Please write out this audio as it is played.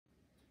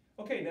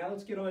Okay, now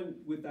let's get on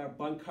with our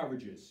bunt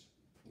coverages,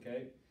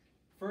 okay?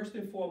 First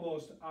and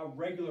foremost, our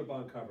regular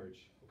bunt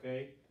coverage,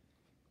 okay?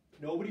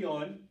 Nobody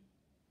on,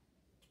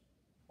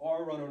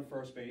 or a runner on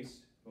first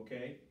base,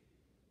 okay?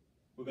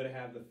 We're gonna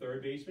have the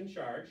third baseman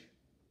charge.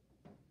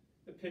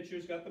 The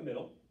pitcher's got the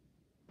middle.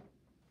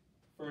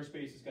 First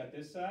base has got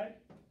this side.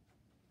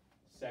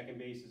 Second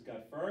base has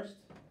got first.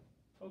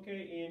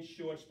 Okay, and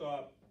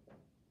shortstop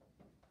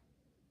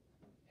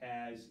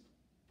has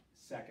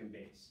second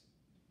base.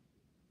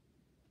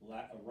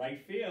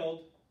 Right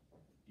field,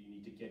 you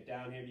need to get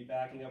down here, be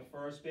backing up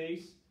first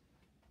base.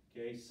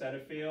 Okay, center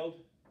field,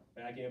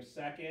 backing up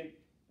second.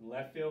 And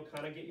left field,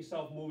 kind of get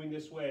yourself moving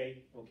this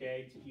way,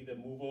 okay, to either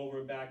move over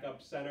and back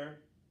up center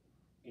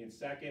in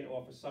second,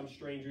 or for some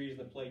strange reason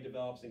the play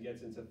develops and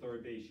gets into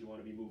third base, you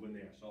want to be moving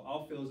there. So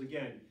outfielders,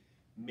 again,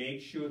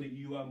 make sure that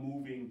you are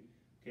moving,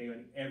 okay,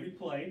 on every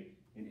play,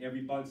 in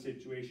every bunt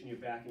situation, you're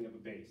backing up a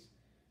base.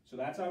 So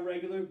that's our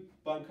regular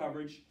bunt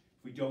coverage.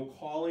 If we don't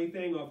call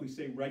anything, or if we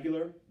say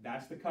regular,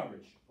 that's the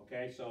coverage,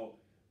 okay? So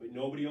with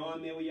nobody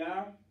on, there we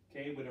are,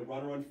 okay? With a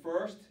runner on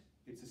first,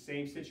 it's the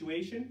same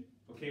situation,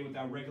 okay, with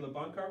our regular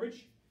bunt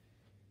coverage.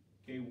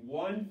 Okay,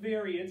 one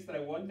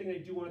thing I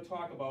do want to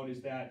talk about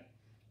is that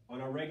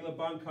on our regular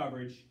bunt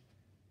coverage,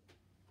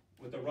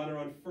 with the runner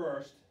on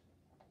first,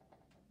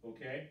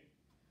 okay,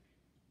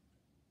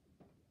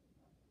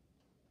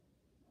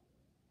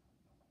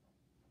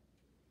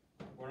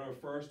 runner on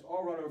first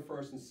or runner on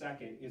first and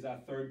second is our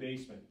third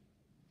baseman,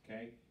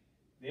 okay?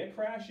 They're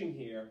crashing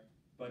here,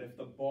 but if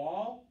the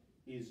ball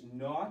is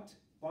not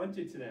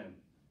bunted to them,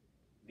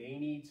 they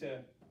need to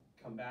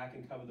come back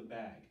and cover the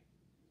bag,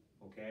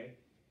 okay?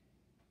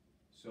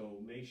 So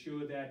make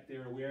sure that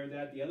they're aware of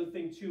that. The other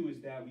thing too is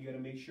that we got to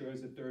make sure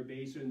as a third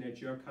baseman that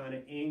you're kind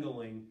of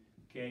angling,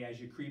 okay, as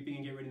you're creeping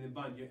and get ready to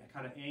bunt, you're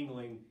kind of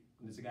angling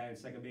when there's a guy at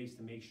second base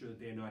to make sure that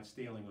they're not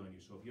stailing on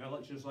you. So if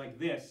you're just like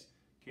this,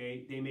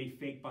 okay, they may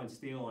fake bunt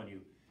steal on you.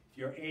 If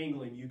you're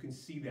angling, you can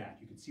see that.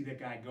 You can see that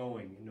guy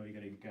going and know you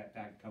got to get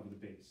back and cover the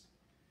base.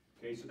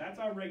 Okay, so that's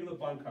our regular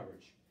bunt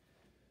coverage.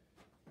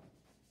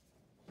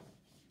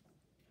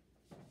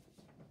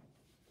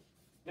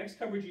 Next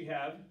coverage you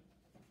have,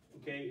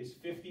 okay, is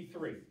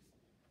 53.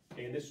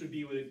 Okay, and this would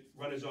be with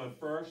runners on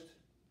first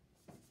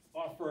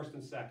or first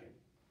and second.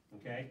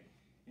 Okay,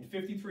 and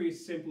 53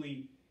 is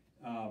simply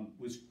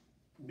was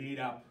made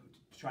up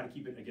to try to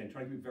keep it, again,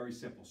 try to keep it very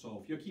simple. So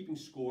if you're keeping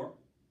score,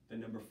 the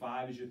number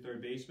 5 is your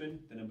third baseman,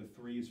 the number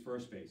 3 is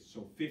first base.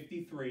 So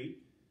 53,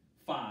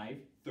 5,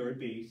 third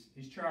base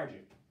is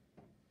charging.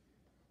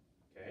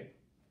 Okay,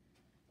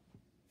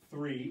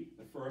 3,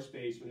 the first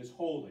baseman is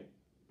holding.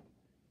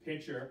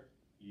 Pitcher,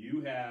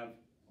 you have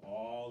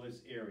all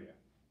this area,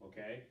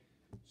 okay?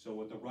 So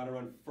with the runner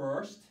on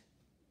first,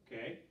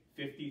 okay,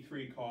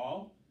 53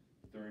 call,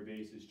 third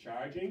base is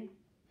charging,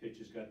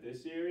 pitcher's got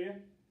this area,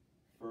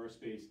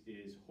 first base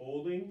is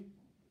holding,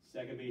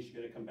 second base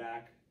you're gonna come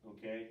back,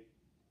 okay,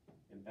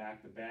 and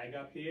back the bag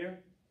up here,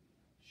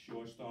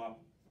 shortstop,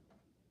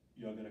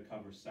 you're gonna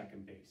cover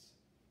second base,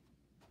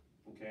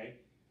 okay?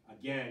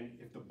 Again,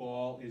 if the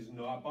ball is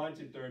not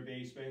bunted, third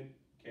baseman,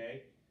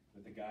 okay,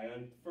 with the guy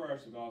on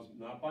first, if the ball's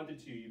not bunted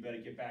to you, you better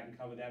get back and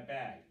cover that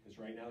bag. Because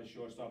right now the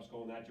shortstop's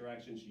going that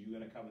direction, so you got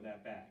to cover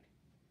that bag.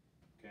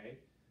 Okay?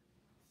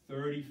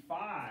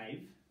 35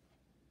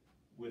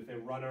 with a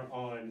runner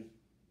on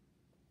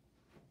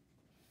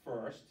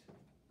first.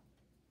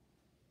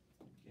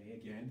 Okay,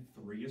 again,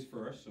 3 is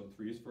first, so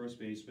 3 is first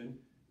baseman,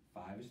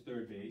 5 is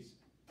third base.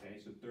 Okay,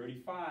 so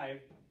 35,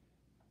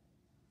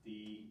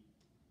 the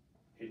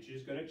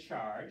pitcher's going to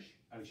charge.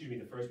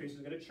 The first base is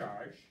going to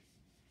charge.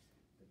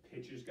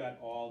 Pitcher's got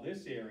all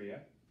this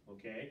area,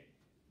 okay?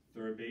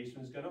 Third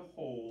baseman's gonna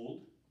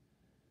hold,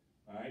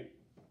 all right?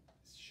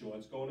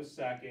 Short's going to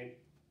second,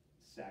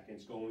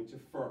 second's going to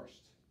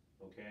first,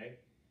 okay?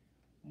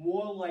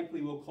 More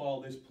likely we'll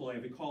call this play,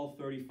 if we call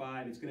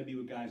 35, it's gonna be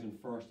with guys on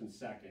first and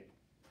second,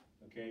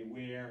 okay?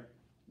 Where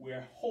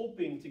we're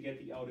hoping to get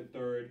the out at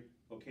third,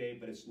 okay?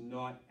 But it's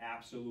not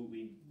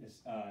absolutely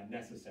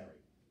necessary,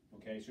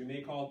 okay? So we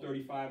may call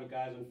 35 with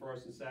guys on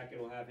first and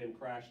second, we'll have him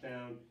crash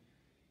down.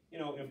 You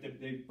know, if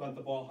they bunt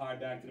the ball hard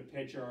back to the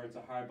pitcher or it's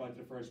a hard bunt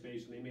to first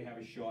base, so they may have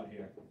a shot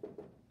here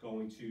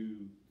going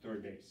to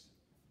third base,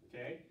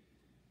 okay?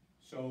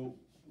 So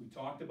we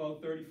talked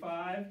about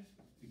 35,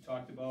 we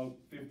talked about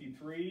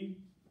 53,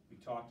 we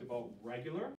talked about regular.